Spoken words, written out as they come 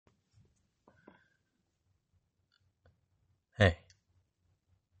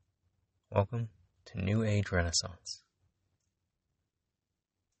Welcome to New Age Renaissance.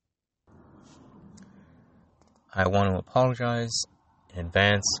 I want to apologize in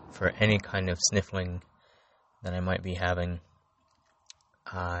advance for any kind of sniffling that I might be having.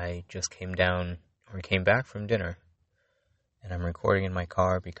 I just came back from dinner, and I'm recording in my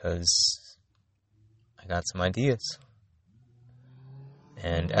car because I got some ideas.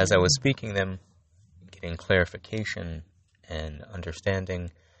 And as I was speaking them, getting clarification and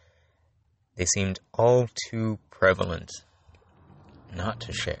understanding, they seemed all too prevalent not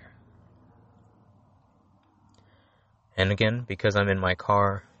to share. And again, because I'm in my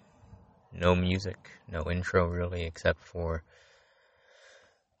car, no music, no intro really, except for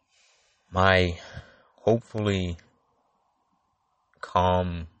my hopefully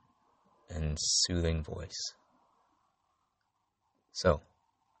calm and soothing voice. So,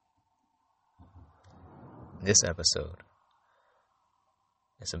 this episode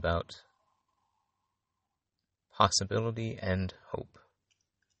is about possibility and hope.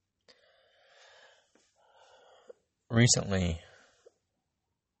 Recently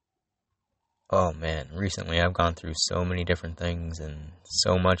I've gone through so many different things, and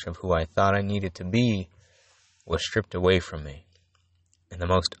so much of who I thought I needed to be was stripped away from me in the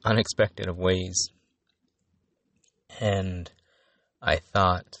most unexpected of ways. And I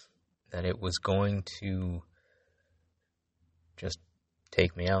thought that it was going to just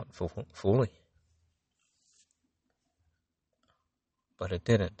take me out fully. But it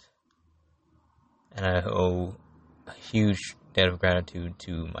didn't. And I owe a huge debt of gratitude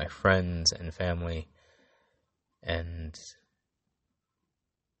to my friends and family, and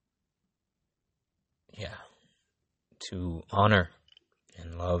to honor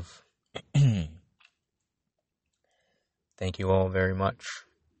and love. Thank you all very much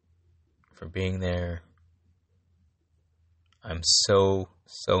for being there. I'm so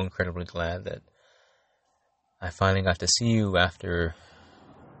incredibly glad that I finally got to see you after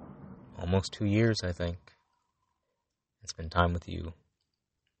almost 2 years, I think. It's been time with you.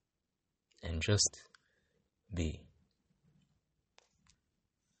 And just be.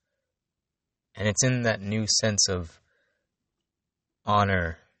 And it's in that new sense of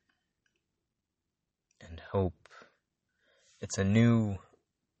honor and hope. It's a new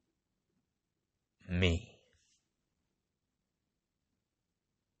me,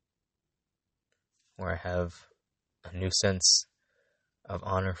 where I have a new sense of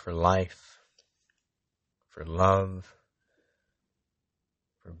honor for life, for love,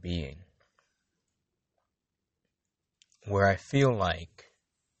 for being. Where I feel like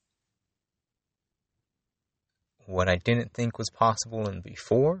what I didn't think was possible and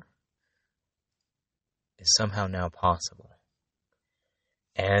before is somehow now possible.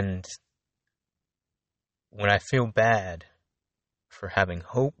 And when I feel bad for having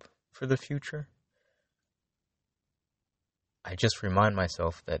hope for the future, I just remind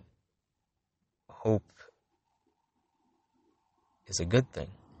myself that hope is a good thing.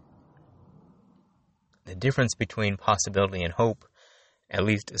 The difference between possibility and hope, at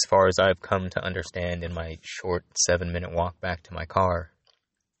least as far as I've come to understand in my short 7-minute walk back to my car,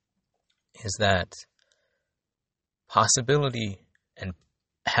 is that possibility and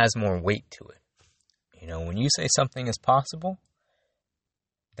has more weight to it. You know, when you say something is possible,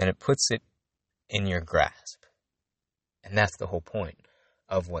 then it puts it in your grasp. And that's the whole point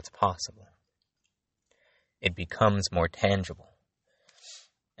of what's possible. It becomes more tangible.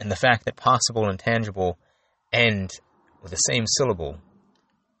 And the fact that possible and tangible end with the same syllable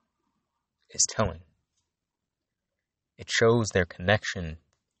is telling. It shows their connection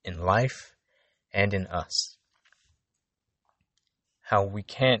in life and in us. How we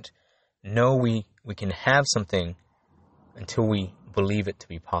can't know we can have something until we believe it to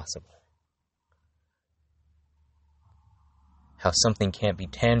be possible. How something can't be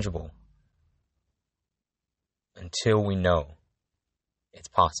tangible until we know it's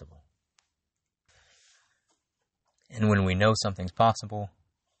possible. And when we know something's possible,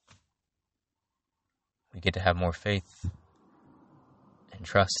 we get to have more faith and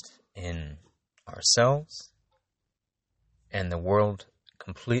trust in ourselves and the world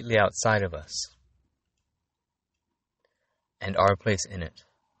completely outside of us, and our place in it,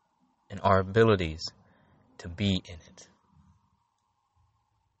 and our abilities to be in it.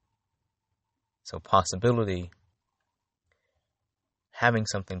 So possibility, having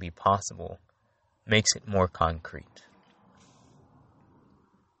something be possible, makes it more concrete.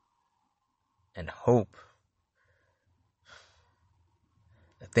 And hope,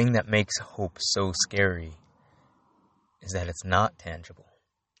 the thing that makes hope so scary is that it's not tangible.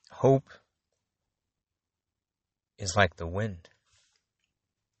 Hope is like the wind.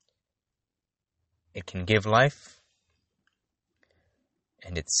 It can give life,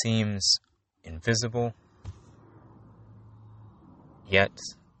 and it seems invisible, yet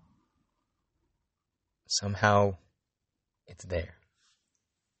somehow it's there.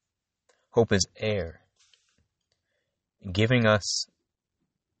 Hope is air, giving us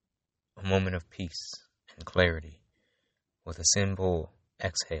a moment of peace and clarity with a simple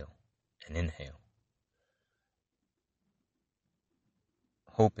exhale and inhale.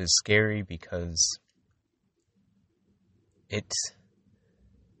 Hope is scary because it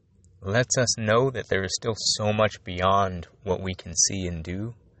lets us know that there is still so much beyond what we can see and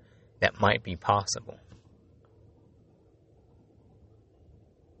do that might be possible.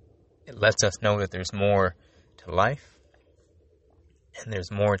 It lets us know that there's more to life and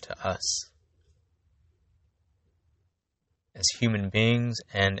there's more to us as human beings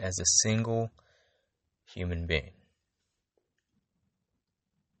and as a single human being.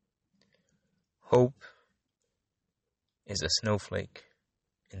 Hope is a snowflake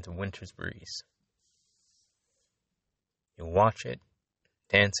in the winter's breeze. You'll watch it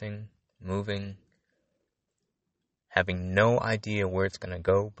dancing, moving, having no idea where it's going to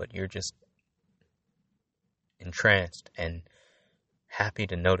go, but you're just entranced and happy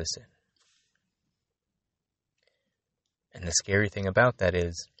to notice it. And the scary thing about that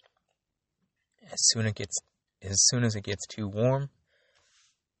is, as soon as it gets too warm,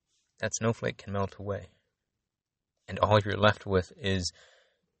 that snowflake can melt away. And all you're left with is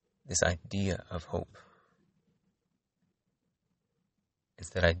this idea of hope. It's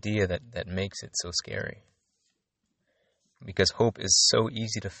that idea that makes it so scary. Because hope is so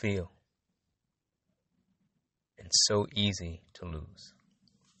easy to feel and so easy to lose.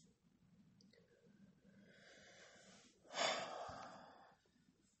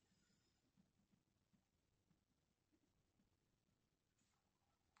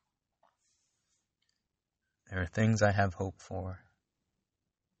 There are things I have hope for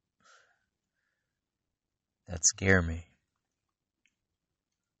that scare me.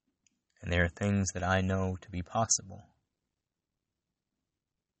 And there are things that I know to be possible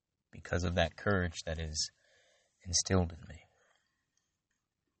because of that courage that is instilled in me.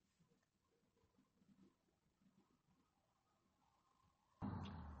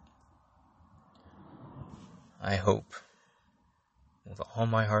 I hope with all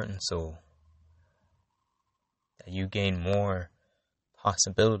my heart and soul that you gain more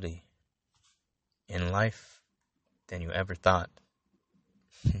possibility in life than you ever thought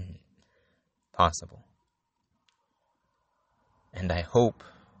possible. And I hope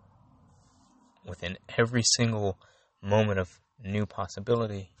within every single moment of new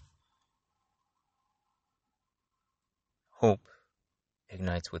possibility, hope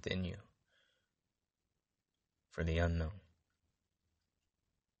ignites within you for the unknown.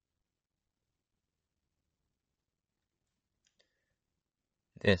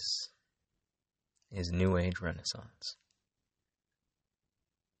 This is New Age Renaissance.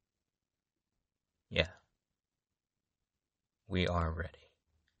 Yeah, we are ready.